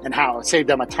was and how it saved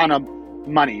them a ton of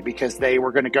money because they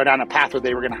were going to go down a path where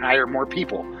they were going to hire more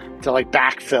people to like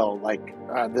backfill like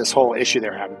this whole issue they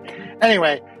were having.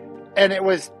 Anyway, it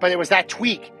was that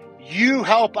tweak. You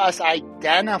help us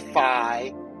identify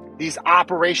these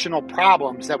operational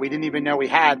problems that we didn't even know we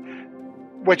had,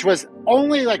 which was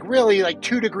only like really like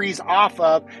 2 degrees off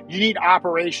of you need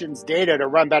operations data to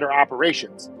run better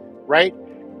operations, right?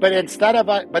 But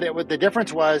the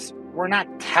difference was we're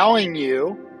not telling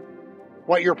you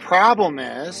what your problem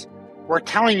is. We're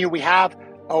telling you we have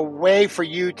a way for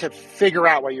you to figure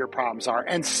out what your problems are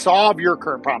and solve your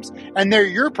current problems. And they're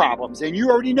your problems and you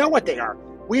already know what they are.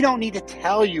 We don't need to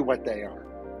tell you what they are.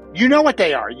 You know what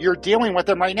they are. You're dealing with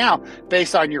them right now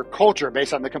based on your culture,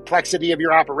 based on the complexity of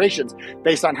your operations,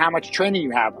 based on how much training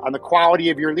you have, on the quality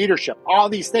of your leadership, all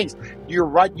these things.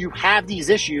 You have these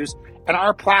issues, and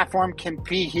our platform can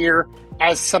be here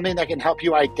as something that can help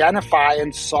you identify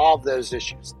and solve those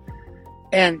issues.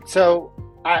 And so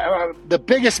the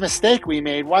biggest mistake we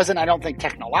made wasn't, I don't think,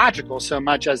 technological so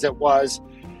much as it was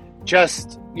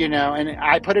just, and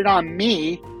I put it on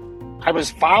me. I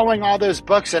was following all those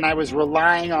books and I was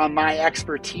relying on my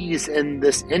expertise in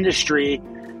this industry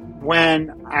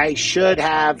when I should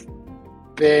have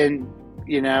been,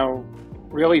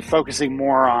 really focusing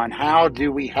more on how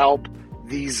do we help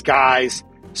these guys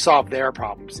solve their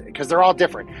problems, because they're all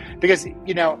different. Because,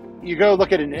 you go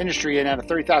look at an industry and at a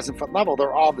 30,000 foot level,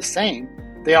 they're all the same.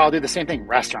 They all do the same thing,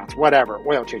 restaurants, whatever,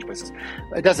 oil change places.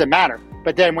 It doesn't matter.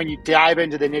 But then when you dive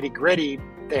into the nitty gritty,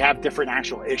 they have different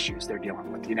actual issues they're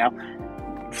dealing with,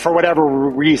 for whatever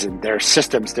reason. Their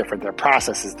system's different, their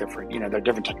process is different, they're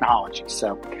different technologies.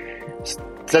 So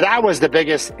that was the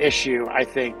biggest issue, I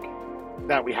think,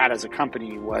 that we had as a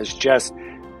company, was just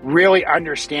really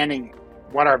understanding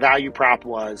what our value prop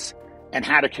was and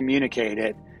how to communicate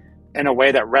it in a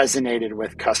way that resonated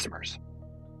with customers.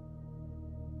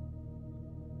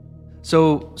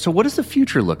 So what does the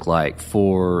future look like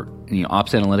for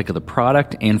Ops Analytica, the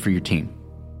product, and for your team?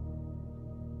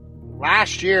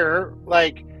 Last year,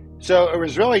 so it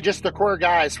was really just the core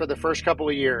guys for the first couple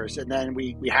of years. And then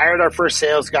we hired our first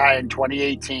sales guy in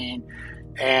 2018.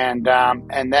 And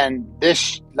then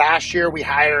last year we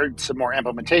hired some more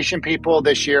implementation people.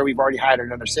 This year we've already hired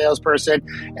another salesperson,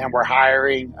 and we're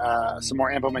hiring some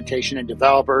more implementation and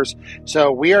developers.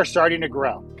 So we are starting to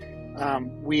grow.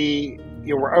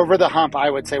 We're over the hump, I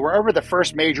would say. We're over the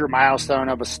first major milestone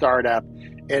of a startup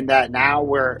in that now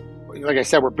like I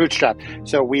said, we're bootstrapped.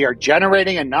 So we are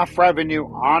generating enough revenue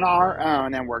on our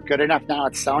own, and we're good enough now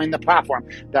at selling the platform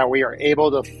that we are able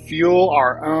to fuel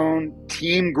our own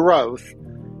team growth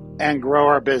and grow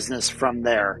our business from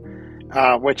there,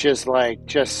 which is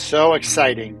just so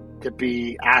exciting to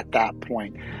be at that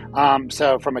point.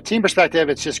 So from a team perspective,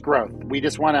 it's just growth. We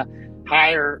just want to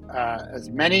hire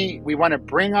we want to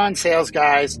bring on sales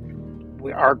guys.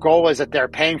 Our goal is that they're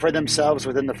paying for themselves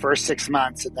within the first 6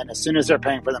 months. And then as soon as they're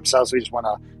paying for themselves, we just want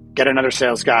to get another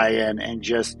sales guy in and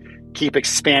just keep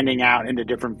expanding out into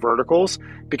different verticals,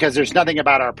 because there's nothing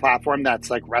about our platform that's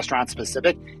like restaurant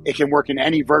specific. It can work in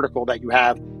any vertical that you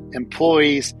have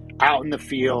employees out in the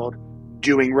field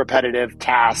doing repetitive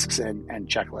tasks and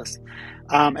checklists.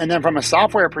 And then from a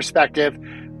software perspective,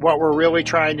 what we're really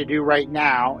trying to do right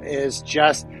now is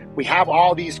just, we have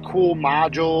all these cool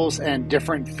modules and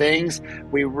different things.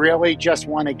 We really just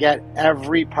want to get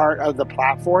every part of the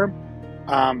platform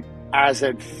as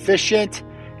efficient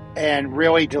and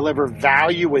really deliver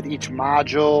value with each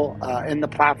module in the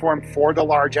platform for the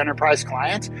large enterprise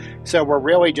clients. So we're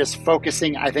really just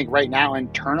focusing, I think, right now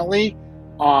internally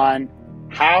on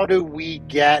how do we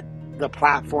get the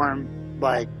platform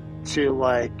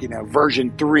to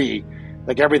version 3.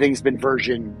 Like everything's been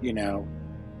version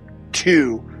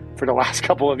 2 for the last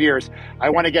couple of years. I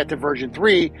want to get to version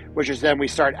 3, which is then we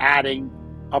start adding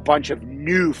a bunch of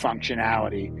new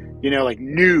functionality, like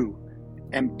new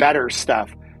and better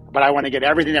stuff. But I want to get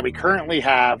everything that we currently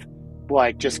have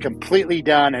just completely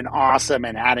done and awesome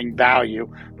and adding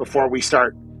value before we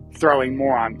start throwing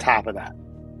more on top of that.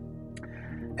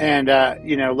 And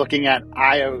looking at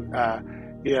IO,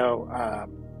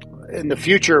 in the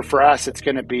future for us, it's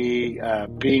going to be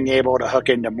being able to hook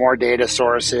into more data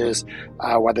sources,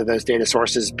 whether those data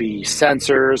sources be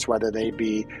sensors, whether they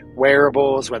be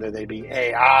wearables, whether they be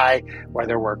AI,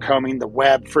 whether we're combing the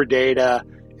web for data,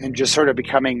 and just sort of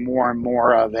becoming more and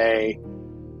more of an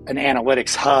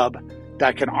analytics hub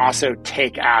that can also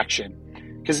take action.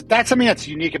 Because that's something that's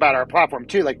unique about our platform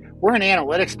too. Like, we're an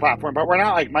analytics platform, but we're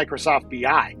not like Microsoft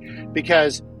BI,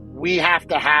 because we have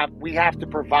to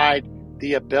provide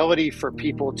the ability for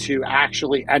people to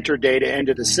actually enter data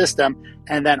into the system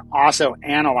and then also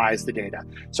analyze the data.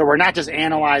 So we're not just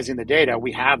analyzing the data,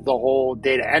 we have the whole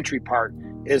data entry part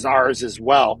is ours as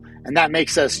well. And that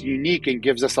makes us unique and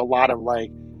gives us a lot of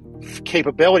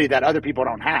capability that other people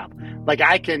don't have.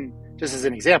 I can, just as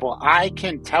an example, I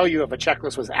can tell you if a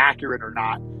checklist was accurate or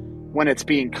not when it's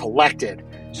being collected.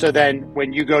 So then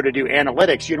when you go to do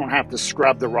analytics, you don't have to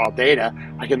scrub the raw data.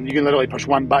 You can literally push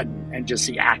one button and just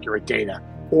see accurate data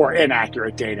or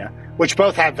inaccurate data, which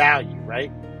both have value, right?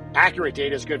 Accurate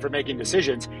data is good for making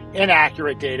decisions.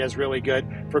 Inaccurate data is really good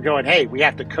for going, hey, we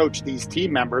have to coach these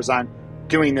team members on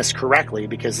doing this correctly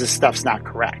because this stuff's not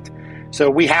correct. So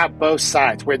we have both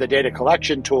sides. We're the data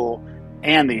collection tool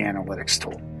and the analytics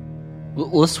tool.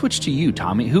 Well, let's switch to you,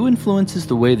 Tommy. Who influences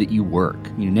the way that you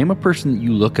work? Name a person that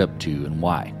you look up to and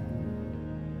why.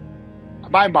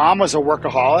 My mom was a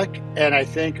workaholic, and I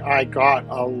think I got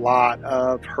a lot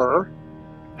of her.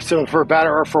 So for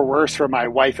better or for worse, for my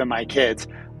wife and my kids,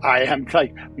 I am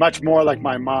much more like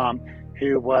my mom,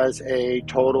 who was a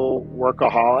total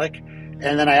workaholic.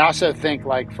 And then I also think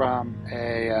from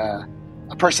a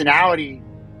personality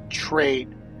trait,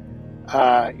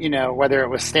 whether it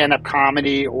was stand-up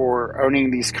comedy or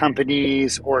owning these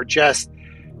companies or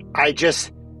I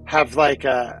just have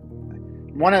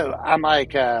I'm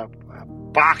like a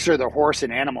boxer, the horse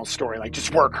and animal story,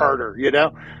 just work harder,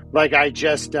 I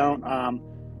just don't,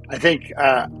 I think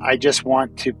I just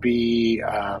want to be,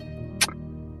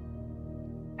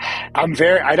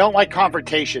 I don't like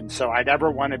confrontation, so I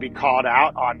never want to be called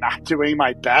out on not doing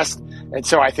my best. And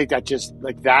so I think that just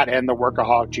that and the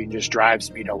workaholic gene just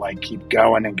drives me to keep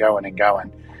going and going and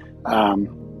going.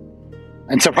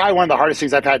 And so probably one of the hardest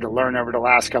things I've had to learn over the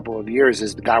last couple of years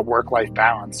is that work-life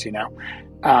balance,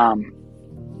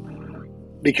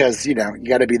 because, you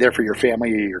got to be there for your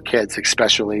family or your kids,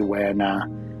 especially when,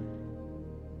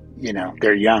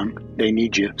 they're young, they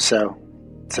need you. So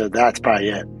that's probably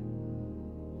it.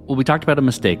 Well, we talked about a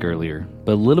mistake earlier,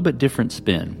 but a little bit different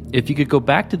spin. If you could go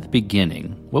back to the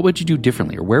beginning, what would you do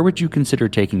differently, or where would you consider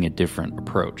taking a different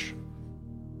approach?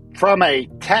 From a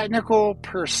technical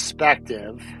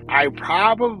perspective, I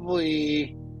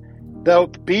probably, though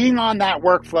being on that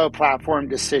workflow platform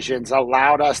decisions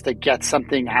allowed us to get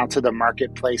something out to the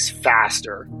marketplace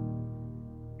faster.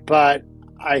 But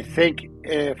I think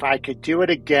if I could do it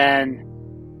again,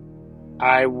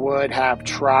 I would have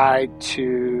tried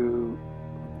to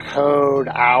code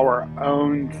our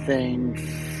own thing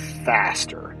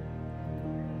faster,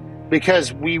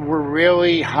 because we were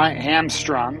really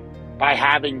hamstrung by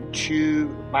having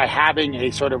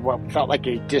a sort of what felt like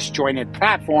a disjointed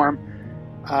platform.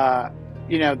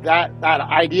 That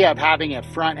idea of having a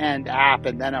front end app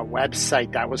and then a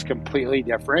website that was completely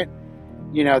different,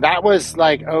 that was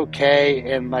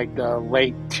okay in the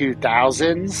late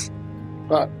 2000s,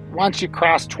 but once you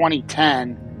cross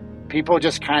 2010, people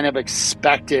just kind of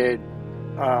expected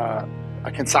a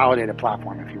consolidated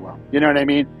platform, if you will. You know what I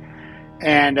mean?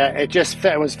 And it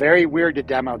was very weird to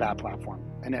demo that platform.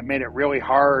 And it made it really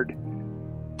hard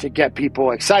to get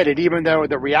people excited, even though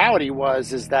the reality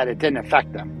is that it didn't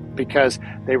affect them because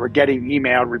they were getting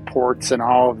emailed reports and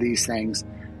all of these things.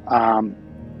 They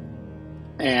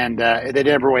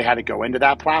never really had to go into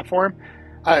that platform.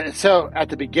 So at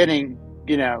the beginning,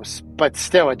 but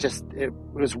still it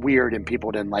was weird and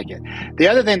people didn't like it. The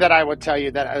other thing that I would tell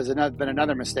you that has been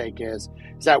another mistake is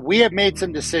that we have made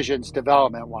some decisions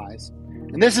development wise.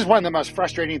 And this is one of the most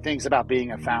frustrating things about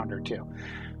being a founder too.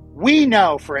 We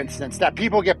know, for instance, that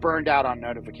people get burned out on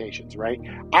notifications, right?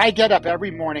 I get up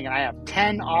every morning and I have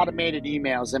 10 automated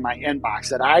emails in my inbox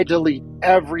that I delete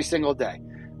every single day.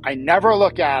 I never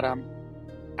look at them.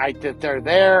 They're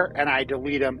there and I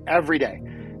delete them every day.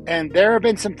 And there have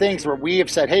been some things where we have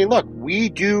said, hey, look, we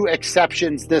do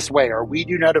exceptions this way, or we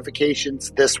do notifications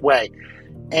this way.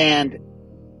 And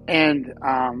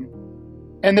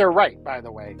they're right, by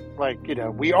the way.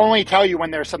 We only tell you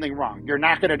when there's something wrong. You're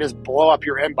not going to just blow up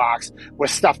your inbox with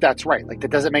stuff that's right.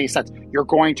 That doesn't make sense. You're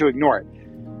going to ignore it.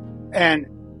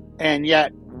 And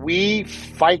yet we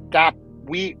fight that.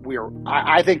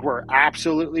 I think we're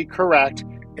absolutely correct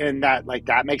in that,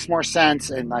 that makes more sense.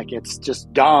 And it's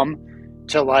just dumb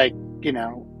to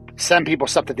send people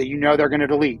stuff that they're going to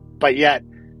delete. But yet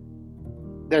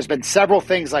there's been several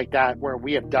things like that where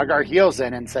we have dug our heels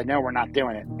in and said, no, we're not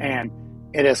doing it. And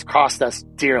it has cost us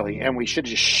dearly. And we should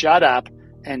just shut up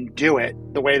and do it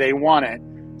the way they want it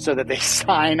so that they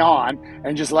sign on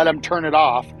and just let them turn it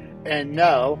off and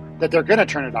know that they're going to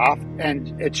turn it off.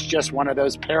 And it's just one of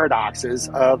those paradoxes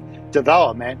of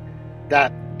development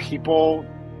that people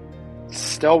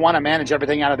still want to manage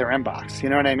everything out of their inbox. You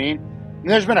know what I mean? And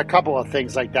there's been a couple of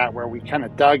things like that where we kind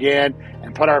of dug in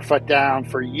and put our foot down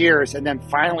for years and then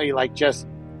finally just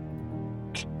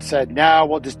said, no,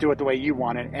 we'll just do it the way you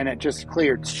want it. And it just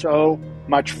cleared so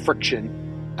much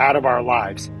friction out of our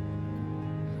lives.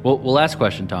 Well, last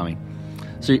question, Tommy.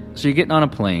 So you're getting on a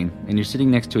plane and you're sitting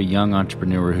next to a young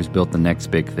entrepreneur who's built the next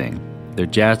big thing. They're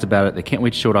jazzed about it. They can't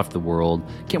wait to show it off to the world.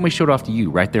 Can't wait to show it off to you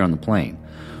right there on the plane.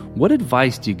 What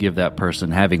advice do you give that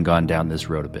person having gone down this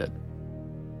road a bit?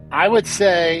 I would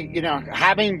say,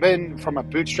 having been from a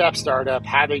bootstrap startup,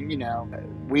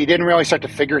 we didn't really start to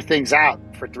figure things out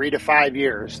for 3 to 5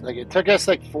 years. It took us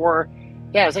 3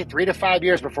 to 5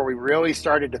 years before we really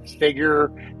started to figure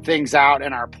things out.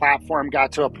 And our platform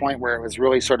got to a point where it was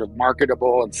really sort of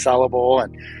marketable and sellable.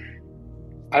 And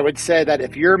I would say that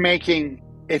if you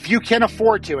can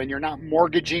afford to, and you're not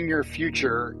mortgaging your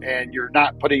future and you're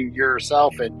not putting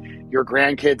yourself and your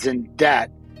grandkids in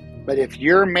debt, but if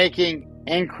you're making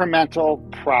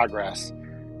incremental progress,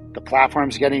 the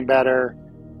platform's getting better,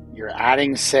 you're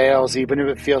adding sales, even if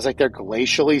it feels like they're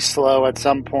glacially slow at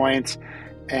some points,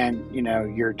 and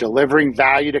you're delivering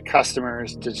value to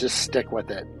customers, to just stick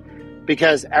with it,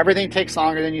 because everything takes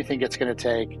longer than you think it's going to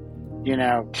take,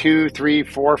 2, 3,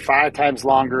 4, 5 times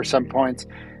longer some points.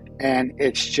 And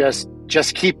it's just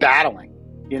keep battling.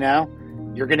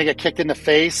 You're going to get kicked in the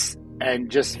face and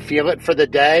just feel it for the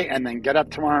day, and then get up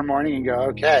tomorrow morning and go,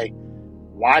 okay,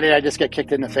 why did I just get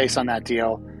kicked in the face on that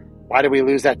deal? Why did we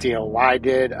lose that deal? Why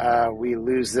did we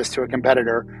lose this to a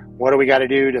competitor? What do we got to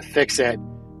do to fix it?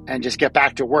 And just get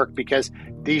back to work, because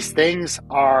these things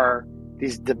are,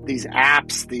 these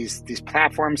apps, these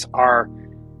platforms are,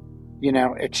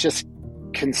 it's just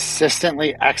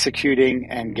consistently executing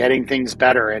and getting things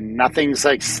better, and nothing's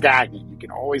stagnant. You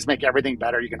can always make everything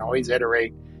better. You can always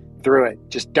iterate through it.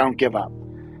 Just don't give up,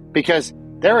 because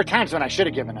there are times when I should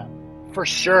have given up, for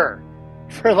sure,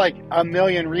 for a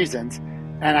million reasons,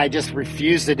 and I just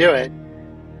refused to do it.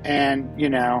 And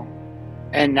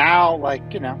and now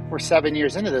we're 7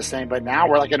 years into this thing, but now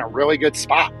we're in a really good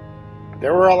spot.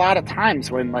 There were a lot of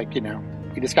times when we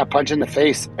just got punched in the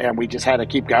face and we just had to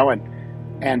keep going.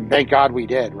 And thank God we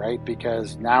did, right?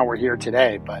 Because now we're here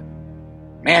today. But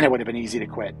man, it would have been easy to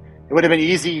quit. It would have been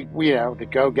easy, to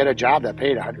go get a job that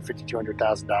paid $150,000,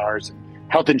 $200,000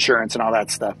 and health insurance and all that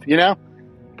stuff,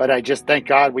 But I just thank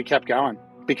God we kept going,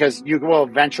 because you will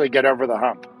eventually get over the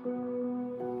hump.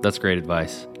 That's great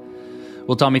advice.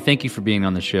 Well, Tommy, thank you for being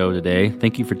on the show today.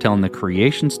 Thank you for telling the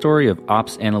creation story of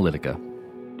Ops Analytica.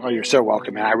 Oh, you're so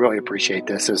welcome, man. I really appreciate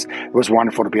this. It was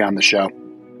wonderful to be on the show.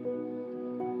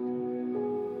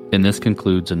 And this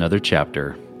concludes another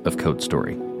chapter of Code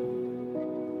Story.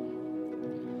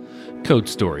 Code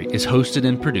Story is hosted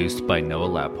and produced by Noah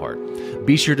Labhart.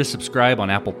 Be sure to subscribe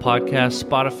on Apple Podcasts,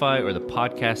 Spotify, or the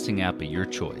podcasting app of your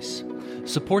choice.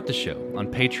 Support the show on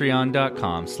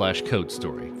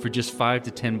patreon.com/codestory for just $5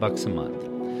 to $10 a month.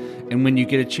 And when you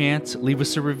get a chance, leave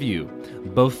us a review.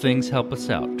 Both things help us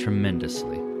out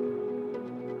tremendously.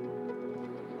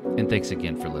 And thanks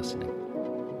again for listening.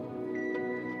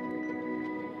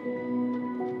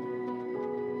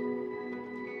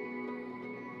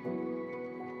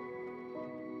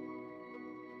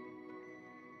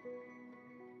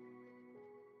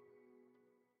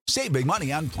 Save big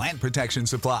money on plant protection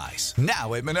supplies.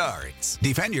 Now at Menards.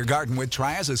 Defend your garden with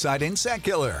Triazicide Insect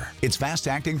Killer. Its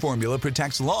fast-acting formula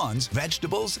protects lawns,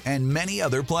 vegetables, and many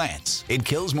other plants. It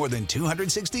kills more than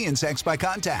 260 insects by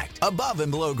contact, above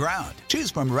and below ground. Choose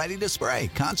from ready to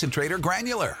spray, concentrate, or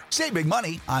granular. Save big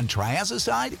money on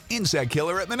Triazicide Insect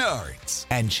Killer at Menards.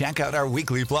 And check out our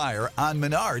weekly flyer on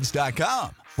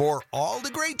Menards.com for all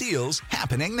the great deals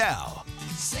happening now.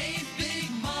 Save big